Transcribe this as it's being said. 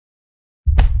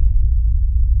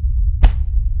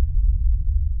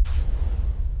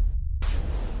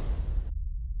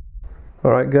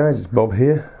Alright guys, it's Bob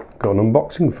here. Got an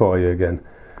unboxing for you again,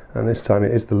 and this time it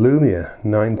is the Lumia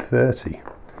 930.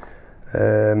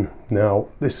 Now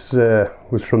this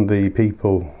was from the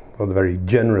people, or the very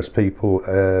generous people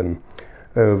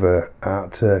over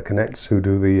at Connects, who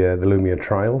do the Lumia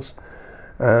trials,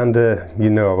 and you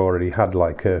know, I've already had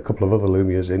like a couple of other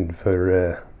Lumias in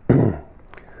for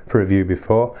for review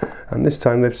before, and this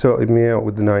time they've sorted me out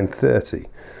with the 930.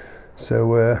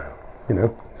 So you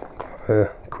know,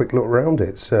 quick look around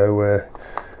it. So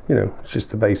you know, it's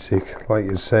just a basic, like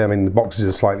you say. I mean, the boxes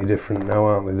are slightly different now,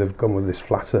 aren't they? They've gone with this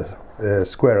flatter,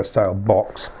 squarer style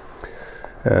box,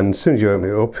 and as soon as you open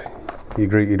it up, you're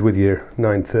greeted with your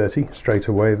 930 straight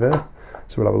away there.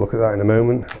 So we'll have a look at that in a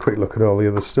moment. A quick look at all the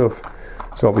other stuff.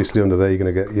 So obviously under there you're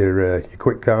going to get your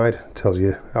quick guide. It tells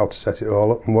you how to set it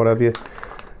all up and what have you,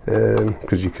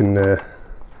 because you can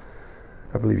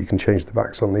I believe you can change the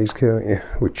backs on these, can't you,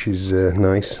 which is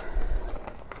nice.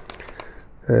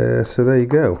 So there you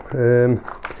go.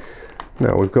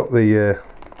 Now we've got the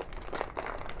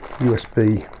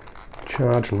USB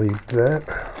charge lead there,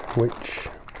 which,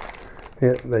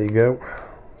 yeah, there you go.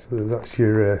 So that's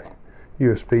your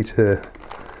USB to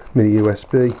mini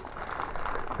USB,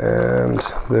 and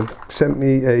they've sent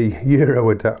me a Euro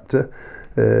adapter,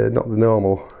 not the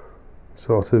normal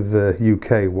sort of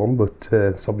UK one, but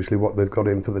it's obviously what they've got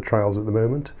in for the trials at the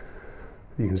moment.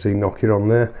 You can see Nokia on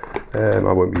there.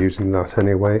 I won't be using that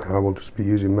anyway. I will just be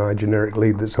using my generic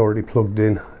lead that's already plugged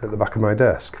in at the back of my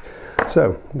desk.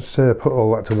 So let's put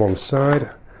all that to one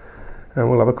side, and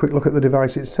we'll have a quick look at the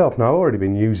device itself. Now, I've already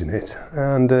been using it,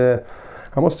 and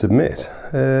I must admit,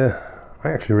 I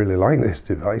actually really like this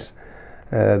device.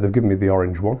 They've given me the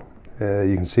orange one.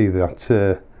 You can see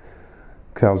that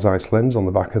Carl Zeiss lens on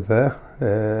the back of there.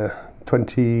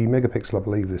 20 megapixel, I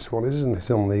believe this one is, isn't it?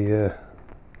 It's on the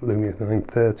Lumia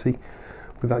 930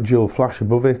 with that dual flash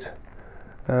above it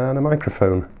and a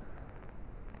microphone,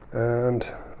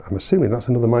 and I'm assuming that's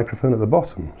another microphone at the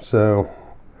bottom. So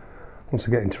once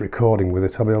I get into recording with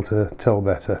it, I'll be able to tell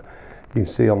better. You can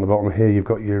see on the bottom here you've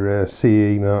got your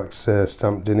CE marks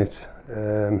stamped in it,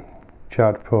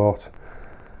 charge port,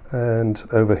 and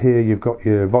over here you've got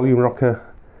your volume rocker,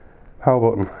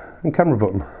 power button and camera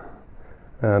button,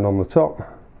 and on the top,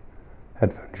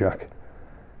 headphone jack.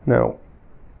 Now,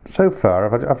 so far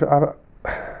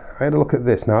I had a look at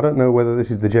this. Now, I don't know whether this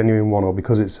is the genuine one or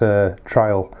because it's a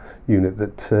trial unit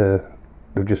that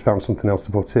they've just found something else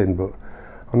to put in, but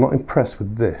I'm not impressed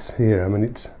with this here. I mean,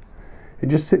 it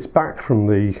just sits back from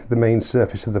the main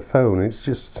surface of the phone. It's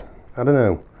just, I don't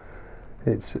know.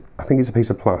 I think it's a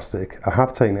piece of plastic. I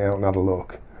have taken it out and had a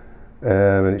look,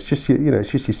 and it's just, you know,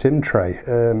 it's just your SIM tray.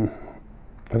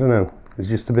 I don't know. It's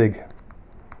just a big.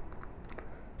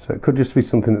 So it could just be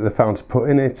something that they found to put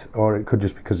in it, or it could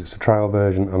just be because it's a trial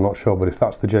version. I'm not sure, but if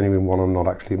that's the genuine one, I'm not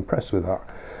actually impressed with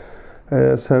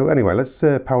that. So anyway, let's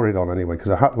power it on anyway, because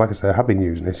like I say, I have been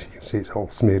using it. You can see it's all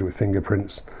smeared with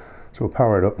fingerprints. So we'll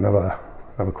power it up and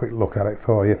have a quick look at it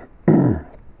for you.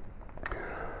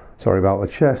 Sorry about the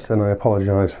chest, and I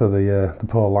apologise for the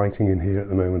poor lighting in here at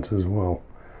the moment as well.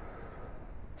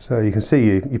 So you can see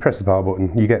you press the power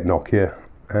button, you get Nokia,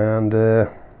 and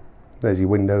there's your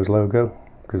Windows logo,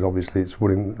 because obviously it's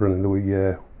running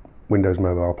the Windows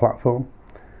mobile platform.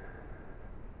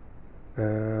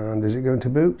 And is it going to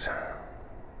boot?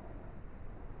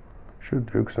 Should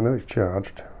do, because I know it's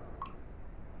charged.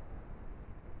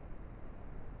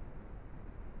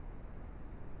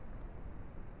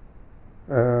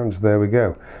 And there we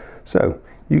go. So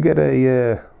you get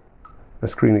a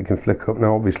screen that can flick up.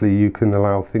 Now obviously you can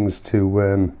allow things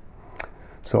to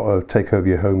sort of take over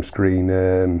your home screen,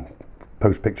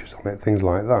 post pictures on it, things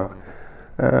like that,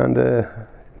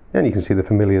 and you can see the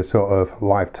familiar sort of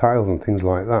live tiles and things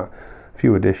like that. A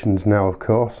few additions now, of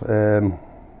course,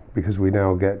 because we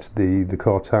now get the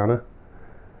Cortana,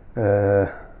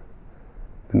 the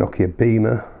Nokia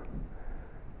Beamer,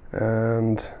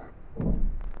 and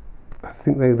I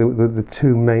think they're the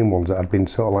two main ones that I've been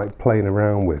sort of like playing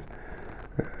around with.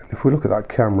 If we look at that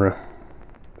camera,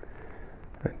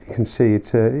 you can see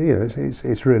it's you know,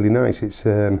 it's really nice. It's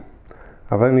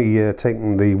I've only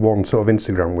taken the one sort of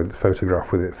Instagram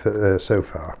photograph with it for, so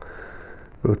far,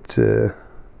 but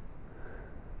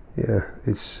yeah,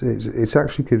 it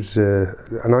actually gives a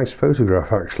nice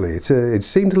photograph. Actually, it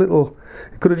seemed a little.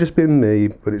 It could have just been me,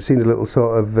 but it seemed a little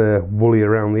sort of woolly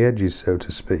around the edges, so to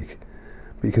speak.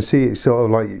 But you can see it's sort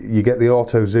of like you get the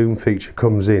auto zoom feature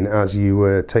comes in as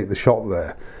you take the shot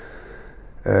there,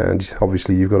 and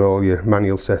obviously you've got all your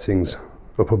manual settings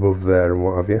up above there and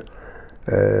what have you.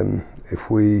 If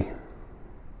we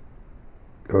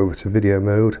go over to video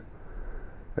mode,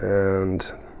 and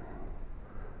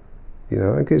You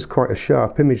know, it gives quite a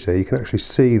sharp image there. You can actually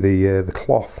see the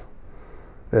cloth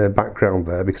background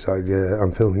there, because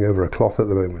I'm filming over a cloth at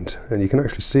the moment, and you can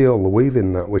actually see all the weaving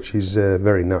in that, which is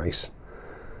very nice.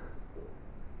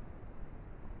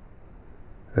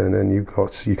 And then you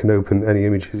can open any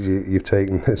images you've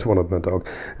taken. It's one of my dog.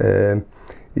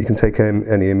 You can take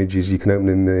any images you can open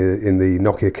in the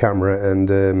Nokia camera,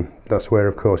 and that's where,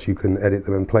 of course, you can edit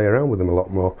them and play around with them a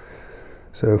lot more.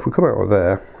 So if we come out of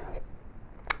there,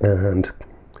 and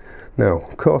now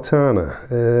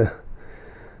Cortana,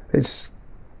 it's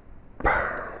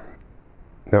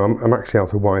now I'm actually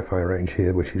out of Wi-Fi range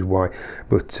here, which is why,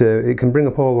 but it can bring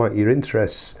up all like your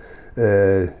interests.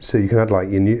 So you can add like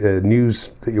your news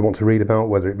that you want to read about,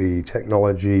 whether it be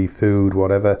technology, food,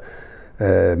 whatever,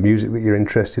 music that you're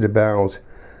interested about,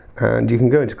 and you can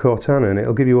go into Cortana and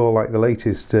it'll give you all like the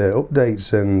latest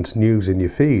updates and news in your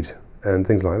feed and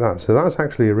things like that. So that's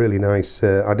actually a really nice,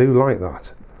 I do like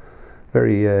that.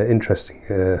 Very interesting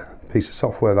piece of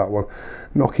software, that one.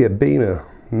 Nokia Beamer.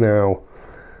 Now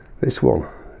this one,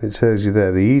 it shows you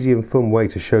there the easy and fun way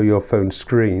to show your phone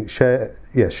screen, show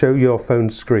your phone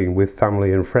screen with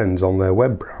family and friends on their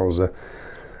web browser.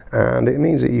 And it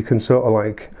means that you can sort of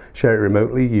like share it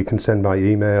remotely. You can send by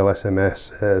email,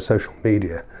 SMS, social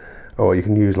media, or you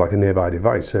can use like a nearby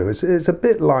device. So it's a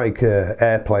bit like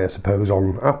AirPlay, I suppose,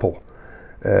 on Apple,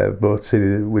 but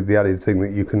with the added thing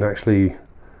that you can actually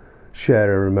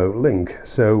share a remote link.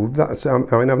 So that's, I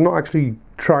mean, I've not actually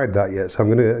tried that yet, so I'm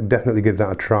going to definitely give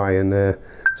that a try and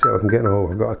see how I can get. Oh,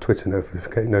 I've got a Twitter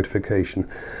notification.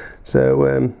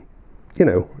 So you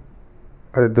know,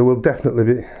 there will definitely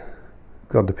be.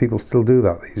 God, do people still do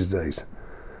that these days?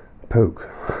 Poke.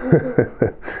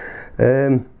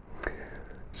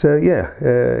 So yeah,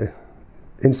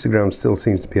 Instagram still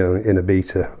seems to be in a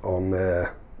beta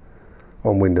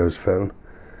on Windows Phone.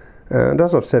 And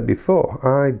as I've said before,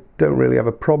 I don't really have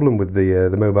a problem with the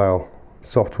mobile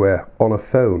software on a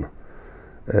phone.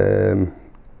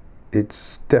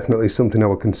 It's definitely something I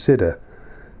would consider.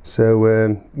 So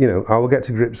you know, I will get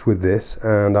to grips with this,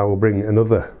 and I will bring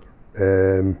another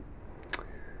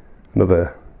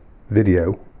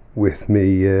video with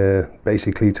me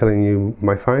basically telling you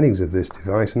my findings of this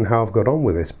device and how I've got on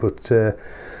with it. But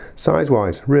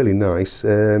size-wise, really nice.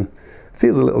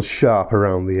 Feels a little sharp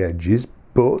around the edges,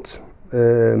 but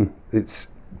it's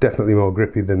definitely more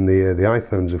grippy than the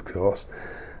iPhones, of course.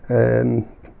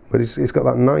 But it's got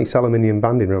that nice aluminium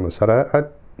banding around the side.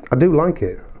 I do like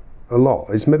it a lot.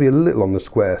 It's maybe a little on the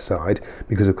square side,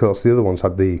 because of course the other ones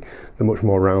had the much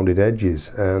more rounded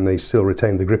edges, and they still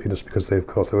retained the grippiness because they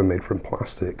were made from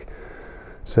plastic.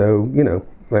 So you know,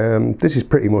 this is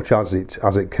pretty much as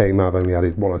it came. I've only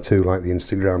added one or two, like the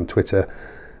Instagram, Twitter.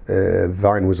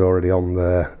 Vine was already on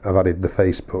there. I've added the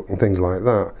Facebook and things like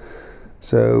that.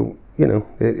 So you know,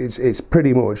 it's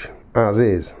pretty much as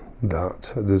is.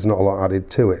 That there's not a lot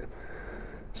added to it.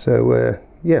 So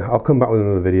yeah, I'll come back with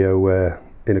another video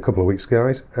in a couple of weeks,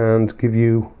 guys, and give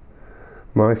you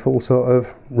my full sort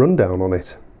of rundown on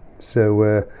it.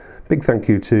 So big thank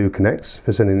you to Connects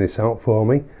for sending this out for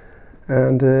me,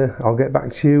 and I'll get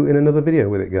back to you in another video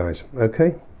with it, guys.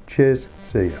 Okay, cheers,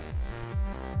 see ya.